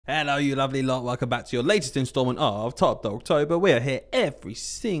Hello, you lovely lot. Welcome back to your latest installment of Top Dog October. We are here every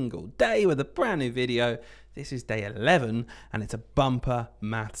single day with a brand new video. This is day 11 and it's a bumper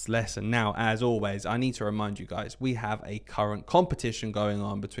maths lesson. Now, as always, I need to remind you guys, we have a current competition going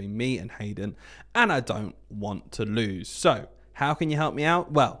on between me and Hayden and I don't want to lose. So, how can you help me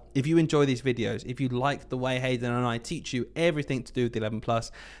out? Well, if you enjoy these videos, if you like the way Hayden and I teach you everything to do with the 11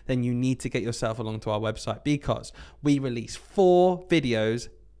 plus, then you need to get yourself along to our website because we release 4 videos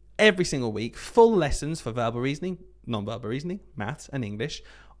every single week, full lessons for verbal reasoning, non-verbal reasoning, maths and English.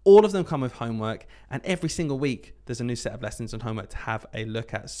 All of them come with homework, and every single week there's a new set of lessons and homework to have a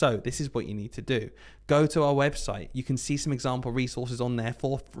look at. So this is what you need to do. Go to our website. You can see some example resources on there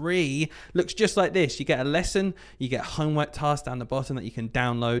for free. Looks just like this. You get a lesson, you get homework tasks down the bottom that you can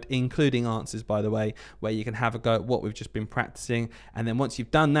download, including answers, by the way, where you can have a go at what we've just been practicing. And then once you've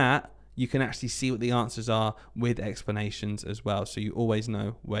done that, you can actually see what the answers are with explanations as well, so you always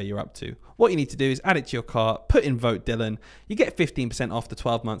know where you're up to. What you need to do is add it to your cart, put in Vote Dylan. You get 15% off the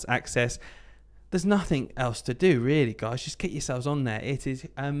 12 months access. There's nothing else to do really, guys. Just get yourselves on there. It is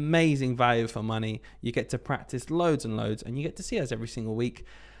amazing value for money. You get to practice loads and loads, and you get to see us every single week.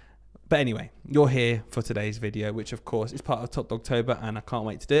 But anyway, you're here for today's video, which of course is part of Top Dog October, and I can't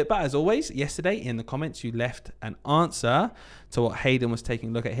wait to do it. But as always, yesterday in the comments, you left an answer to what Hayden was taking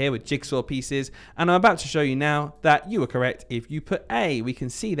a look at here with jigsaw pieces. And I'm about to show you now that you were correct. If you put A, we can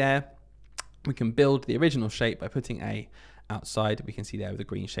see there, we can build the original shape by putting A outside. We can see there with the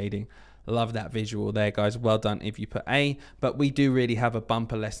green shading. Love that visual there, guys. Well done if you put A. But we do really have a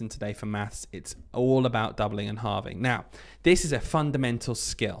bumper lesson today for maths. It's all about doubling and halving. Now, this is a fundamental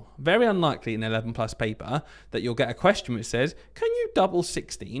skill. Very unlikely in 11 plus paper that you'll get a question which says, can you double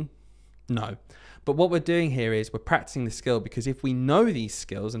 16? No. But what we're doing here is we're practicing the skill, because if we know these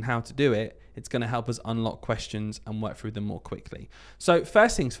skills and how to do it, it's going to help us unlock questions and work through them more quickly. So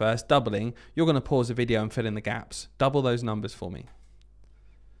first things first, doubling. You're going to pause the video and fill in the gaps. Double those numbers for me.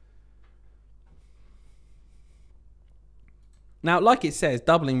 Now, like it says,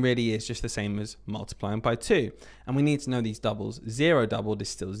 doubling really is just the same as multiplying by 2. And we need to know these doubles. 0 doubled is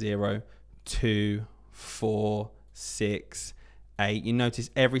still 0, 2, 4, 6, 8. You notice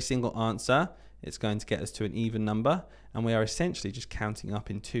every single answer, it's going to get us to an even number. And we are essentially just counting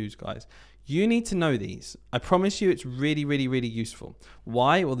up in 2s, guys. You need to know these. I promise you it's really, really, really useful.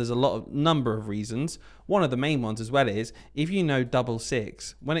 Why? Well, there's a number of reasons. One of the main ones as well is, if you know double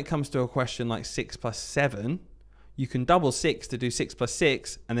 6, when it comes to a question like 6 plus 7, you can double 6 to do 6 plus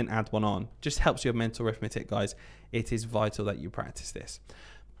 6 and then add 1 on. Just helps your mental arithmetic, guys. It is vital that you practice this.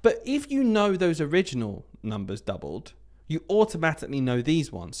 But if you know those original numbers doubled, you automatically know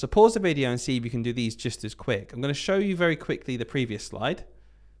these ones. So pause the video and see if you can do these just as quick. I'm going to show you very quickly the previous slide.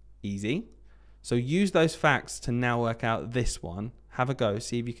 Easy. So use those facts to now work out this one. Have a go.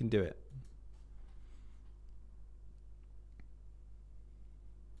 See if you can do it.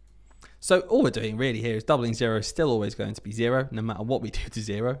 So all we're doing really here is doubling 0 is still always going to be 0. No matter what we do to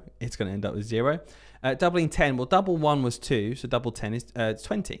 0, it's going to end up with 0. Doubling 10, well, double 1 was 2, so double 10 is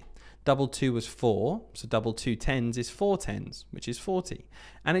 20. Double 2 was 4, so double 2 tens is 4 tens, which is 40.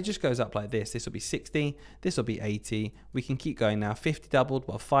 And it just goes up like this. This will be 60, this will be 80. We can keep going now. 50 doubled,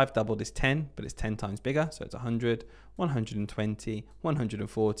 well, 5 doubled is 10, but it's 10 times bigger, so it's 100, 120,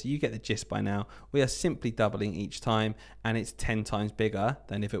 140. You get the gist by now. We are simply doubling each time, and it's 10 times bigger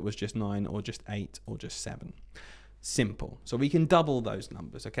than if it was just 9 or just 8 or just 7. Simple. So we can double those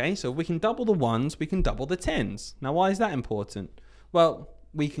numbers, okay? So if we can double the 1s, we can double the 10s. Now, why is that important? Well,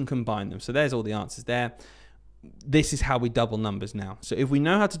 we can combine them. So there's all the answers there. This is how we double numbers now. So if we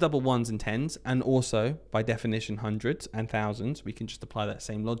know how to double 1s and 10s, and also by definition hundreds and thousands, we can just apply that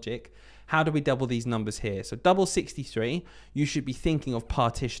same logic. How do we double these numbers here? So double 63, you should be thinking of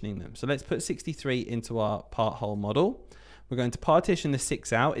partitioning them. So let's put 63 into our part whole model. We're going to partition the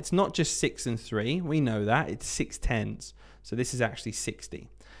 6 out. It's not just 6 and 3. We know that. It's 6 tens. So this is actually 60.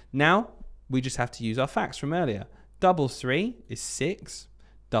 Now, we just have to use our facts from earlier. Double 3 is 6.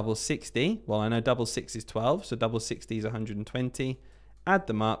 Double 60, well, I know double 6 is 12, so double 60 is 120. Add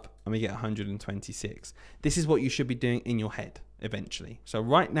them up, and we get 126. This is what you should be doing in your head eventually. So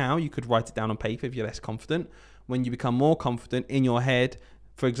right now, you could write it down on paper if you're less confident. When you become more confident in your head,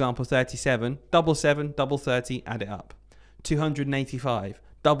 for example, 37, double 7, double 30, add it up. 285,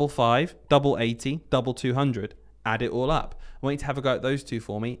 double 5, double 80, double 200, add it all up. I want you to have a go at those two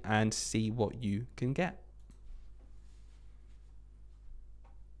for me and see what you can get.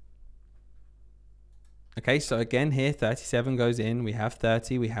 Okay, so again here, 37 goes in, we have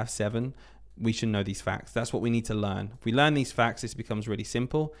 30, we have 7. we should know these facts. That's what we need to learn. If we learn these facts, this becomes really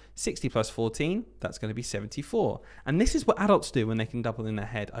simple. 60 plus 14, that's going to be 74. And this is what adults do when they can double in their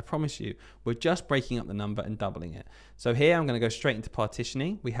head. I promise you, we're just breaking up the number and doubling it. So here I'm going to go straight into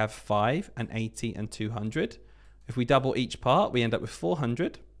partitioning. We have 5 and 80 and 200. If we double each part, we end up with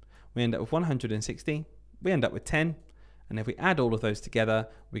 400. We end up with 160. We end up with 10. And if we add all of those together,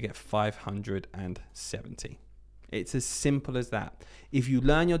 we get 570. It's as simple as that. If you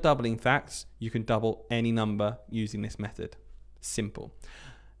learn your doubling facts, you can double any number using this method. Simple.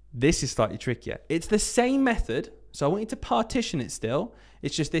 This is slightly trickier. It's the same method, so I want you to partition it still.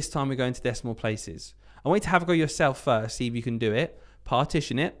 It's just this time we're going to decimal places. I want you to have a go yourself first, see if you can do it.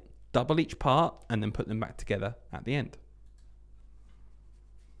 Partition it, double each part, and then put them back together at the end.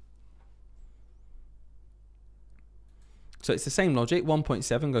 So it's the same logic.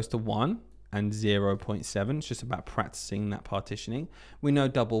 1.7 goes to 1 and 0.7. It's just about practicing that partitioning. We know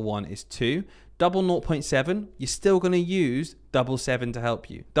double 1 is 2. Double 0.7, you're still going to use double 7 to help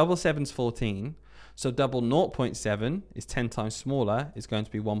you. Double 7 is 14. So double 0.7 is 10 times smaller, is going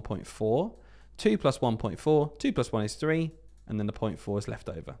to be 1.4. 2 plus 1.4, 2 plus 1 is 3. And then the 0.4 is left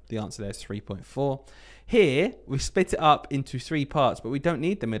over. The answer there is 3.4. Here, we split it up into 3 parts, but we don't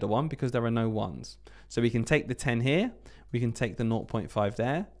need the middle one because there are no 1s. So we can take the 10 here, we can take the 0.5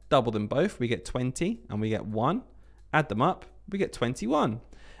 there, double them both, we get 20 and we get 1. Add them up, we get 21.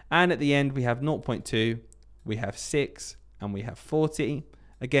 And at the end, we have 0.2, we have 6, and we have 40.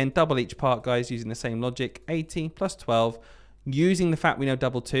 Again, double each part, guys, using the same logic. 80 plus 12, using the fact we know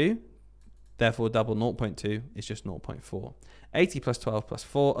double 2, therefore double 0.2 is just 0.4. 80 plus 12 plus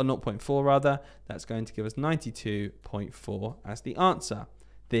 4, or 0.4 rather, that's going to give us 92.4 as the answer.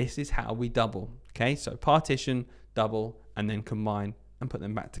 This is how we double. Okay, so partition, double, and then combine and put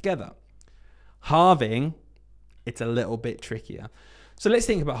them back together. Halving, it's a little bit trickier. So let's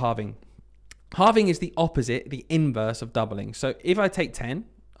think about halving. Halving is the opposite, the inverse of doubling. So if I take 10,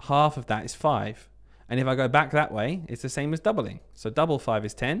 half of that is 5. And if I go back that way, it's the same as doubling. So double 5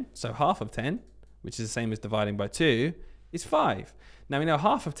 is 10. So half of 10, which is the same as dividing by 2, is 5. Now we know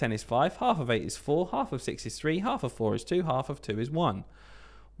half of 10 is 5, half of 8 is 4, half of 6 is 3, half of 4 is 2, half of 2 is 1.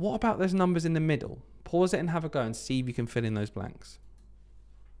 What about those numbers in the middle? Pause it and have a go and see if you can fill in those blanks.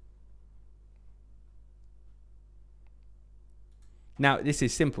 Now, this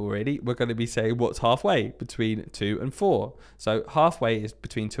is simple, really. We're going to be saying what's halfway between 2 and 4. So halfway is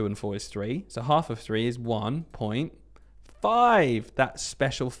between 2 and 4 is 3. So half of 3 is 1.5. That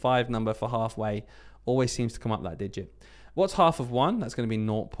special 5 number for halfway always seems to come up that digit. What's half of 1? That's going to be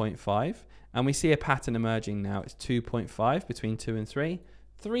 0.5. And we see a pattern emerging now. It's 2.5 between 2 and 3,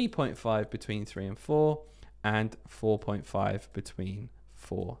 3.5 between 3 and 4, and 4.5 between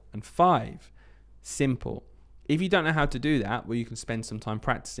 4 and 5. Simple. If you don't know how to do that, well, you can spend some time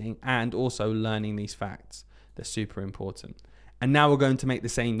practicing and also learning these facts. They're super important. And now we're going to make the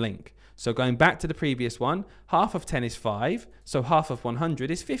same link. So going back to the previous one, half of 10 is 5, so half of 100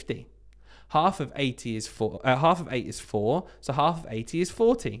 is 50. Half of 80 is 4, half of 8 is 4, so half of 80 is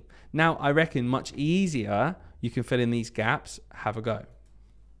 40. Now, I reckon much easier you can fill in these gaps. Have a go.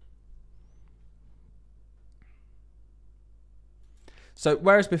 So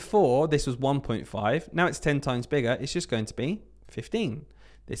whereas before this was 1.5, now it's 10 times bigger, it's just going to be 15.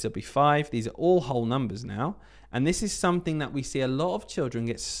 This will be 5. These are all whole numbers now. And this is something that we see a lot of children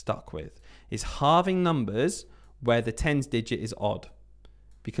get stuck with, is halving numbers where the tens digit is odd.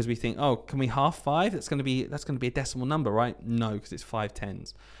 Because we think, oh, can we half 5? That's going to be a decimal number, right? No, because it's 5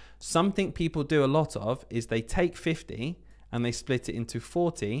 tens. Something people do a lot of is they take 50 and they split it into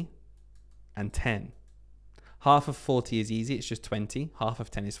 40 and 10. Half of 40 is easy, it's just 20. Half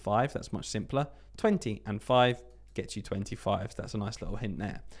of 10 is 5, that's much simpler. 20 and 5 gets you 25. That's a nice little hint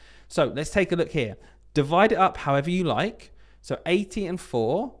there. So let's take a look here. Divide it up however you like. So 80 and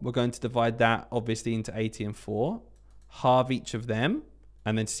 4, we're going to divide that obviously into 80 and 4. Halve each of them,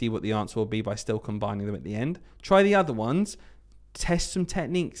 and then see what the answer will be by still combining them at the end. Try the other ones. Test some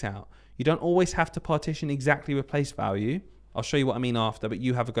techniques out. You don't always have to partition exactly with place value. I'll show you what I mean after, but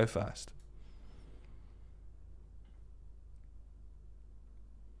you have a go first.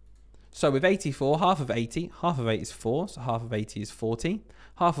 So with 84, half of 8 is 4, so half of 80 is 40.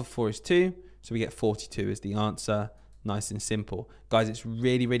 Half of 4 is 2, so we get 42 as the answer. Nice and simple. Guys, it's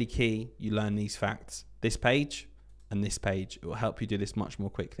really, really key you learn these facts. This page and this page, it will help you do this much more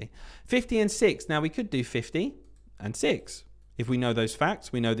quickly. 50 and 6, now we could do 50 and 6. If we know those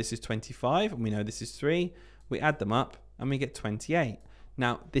facts, we know this is 25 and we know this is 3. We add them up and we get 28.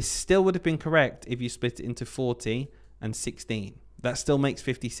 Now, this still would have been correct if you split it into 40 and 16. That still makes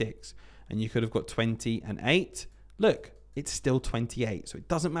 56. And you could have got 20 and 8. Look, it's still 28. So it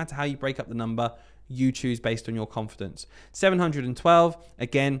doesn't matter how you break up the number, you choose based on your confidence. 712,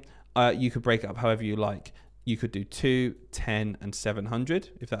 again, you could break it up however you like. You could do 2, 10, and 700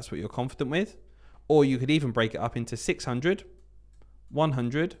 if that's what you're confident with. Or you could even break it up into 600,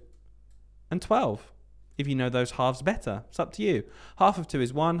 100, and 12 if you know those halves better. It's up to you. Half of 2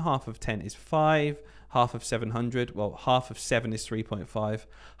 is 1, half of 10 is 5, half of 700, well, half of 7 is 3.5,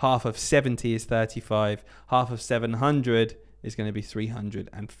 half of 70 is 35, half of 700 is going to be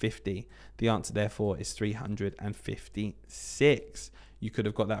 350. The answer, therefore, is 356. You could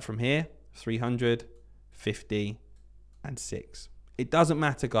have got that from here, 350 and 6. It doesn't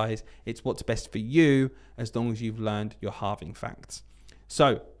matter, guys. It's what's best for you as long as you've learned your halving facts.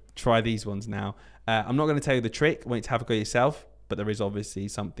 So try these ones now. I'm not going to tell you the trick. I want you to have a go yourself, but there is obviously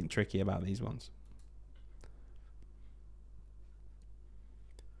something tricky about these ones.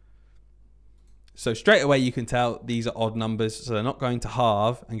 So straight away you can tell these are odd numbers, so they're not going to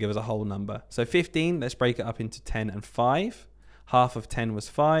halve and give us a whole number. So 15, let's break it up into 10 and 5. Half of 10 was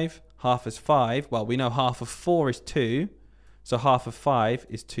 5. Half is 5. Well, we know half of 4 is 2. So half of 5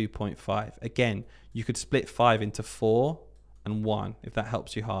 is 2.5. Again, you could split 5 into 4 and 1 if that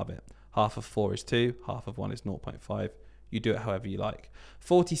helps you halve it. Half of 4 is 2. Half of 1 is 0.5. You do it however you like.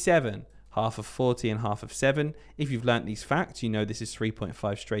 47. Half of 40 and half of 7. If you've learnt these facts, you know this is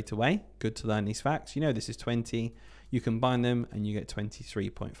 3.5 straight away. Good to learn these facts. You know this is 20. You combine them and you get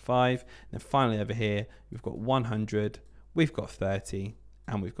 23.5. And then finally over here, we've got 100, we've got 30,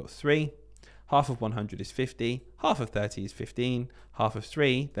 and we've got 3. Half of 100 is 50. Half of 30 is 15. Half of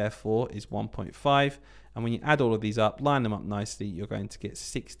 3, therefore, is 1.5. And when you add all of these up, line them up nicely, you're going to get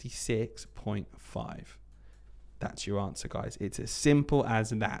 66.5. That's your answer, guys. It's as simple as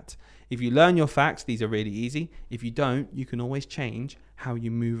that. If you learn your facts, these are really easy. If you don't, you can always change how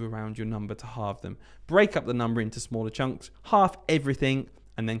you move around your number to halve them. Break up the number into smaller chunks, half everything,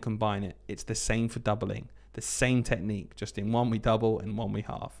 and then combine it. It's the same for doubling. The same technique, just in one we double and one we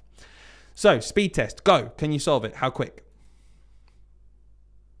halve. So, speed test, go. Can you solve it? How quick?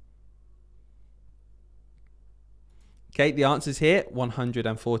 Okay, the answer's here,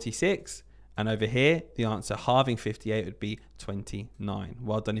 146. And over here, the answer halving 58 would be 29.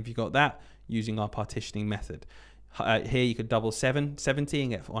 Well done if you got that using our partitioning method. Here you could double 70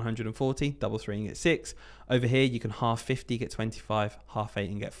 and get 140, double 3 and get 6. Over here you can half 50, get 25, half 8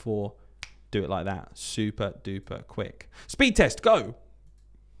 and get 4. Do it like that. Super duper quick. Speed test, go!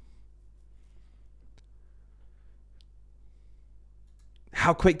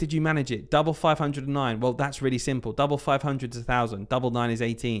 How quick did you manage it? Double 509. Well, that's really simple. Double 500 is 1,000. Double 9 is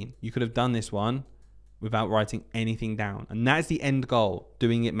 18. You could have done this one without writing anything down. And that's the end goal,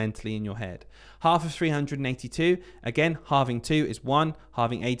 doing it mentally in your head. Half of 382. Again, halving 2 is 1.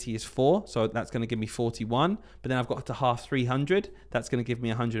 Halving 80 is 4. So that's going to give me 41. But then I've got to half 300. That's going to give me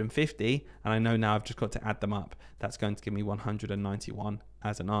 150. And I know now I've just got to add them up. That's going to give me 191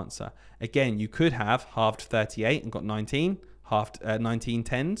 as an answer. Again, you could have halved 38 and got 19. Half 19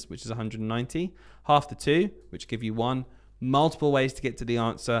 tens, which is 190, half the 2, which give you 1. Multiple ways to get to the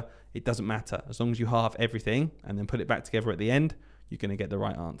answer. It doesn't matter. As long as you halve everything and then put it back together at the end, you're going to get the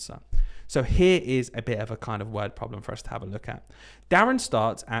right answer. So here is a bit of a kind of word problem for us to have a look at. Darren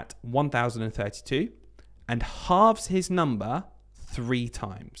starts at 1,032 and halves his number 3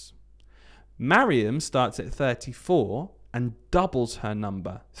 times. Mariam starts at 34 and doubles her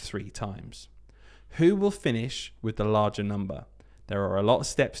number 3 times. Who will finish with the larger number? There are a lot of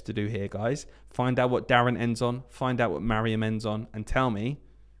steps to do here, guys. Find out what Darren ends on, find out what Mariam ends on, and tell me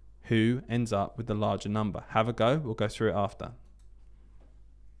who ends up with the larger number. Have a go. We'll go through it after.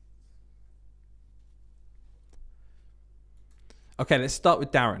 Okay, let's start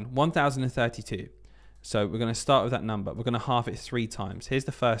with Darren. 1,032. So we're going to start with that number. We're going to halve it 3 times. Here's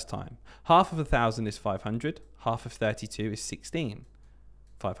the first time. Half of 1,000 is 500. Half of 32 is 16.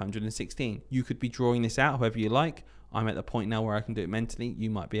 516. You could be drawing this out however you like. I'm at the point now where I can do it mentally. You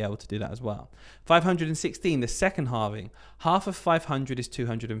might be able to do that as well. 516, the second halving. Half of 500 is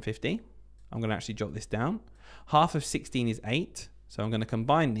 250. I'm going to actually jot this down. Half of 16 is 8. So I'm going to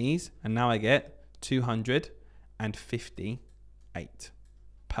combine these and now I get 258.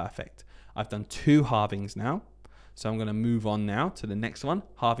 Perfect. I've done 2 halvings now. So I'm going to move on now to the next one.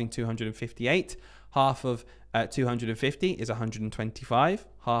 Halving 258. Half of 250 is 125.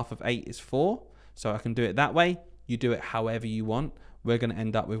 Half of 8 is 4. So I can do it that way. You do it however you want. We're going to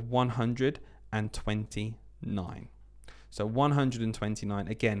end up with 129. So 129.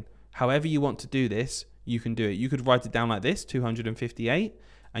 Again, however you want to do this, you can do it. You could write it down like this, 258.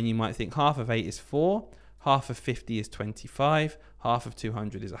 And you might think half of 8 is 4. Half of 50 is 25. Half of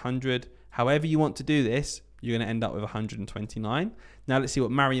 200 is 100. However you want to do this, you're going to end up with 129. Now let's see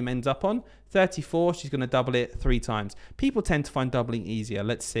what Mariam ends up on. 34, she's going to double it 3 times. People tend to find doubling easier.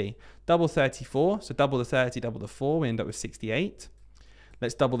 Let's see. Double 34, so double the 30, double the 4, we end up with 68.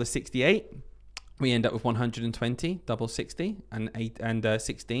 Let's double the 68. We end up with 120, double 60, and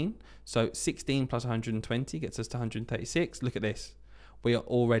 16. So 16 plus 120 gets us to 136. Look at this. We are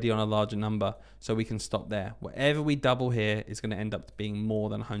already on a larger number, so we can stop there. Whatever we double here is going to end up being more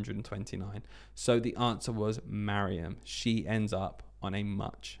than 129. So the answer was Mariam. She ends up on a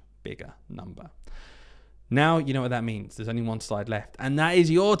much bigger number. Now you know what that means. There's only one slide left, and that is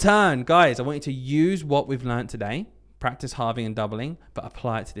your turn. Guys, I want you to use what we've learned today, practice halving and doubling, but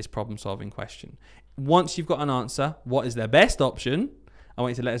apply it to this problem-solving question. Once you've got an answer, what is the best option? I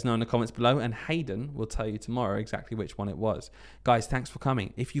want you to let us know in the comments below, and Hayden will tell you tomorrow exactly which one it was. Guys, thanks for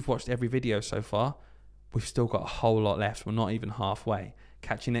coming. If you've watched every video so far, we've still got a whole lot left. We're not even halfway.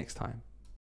 Catch you next time.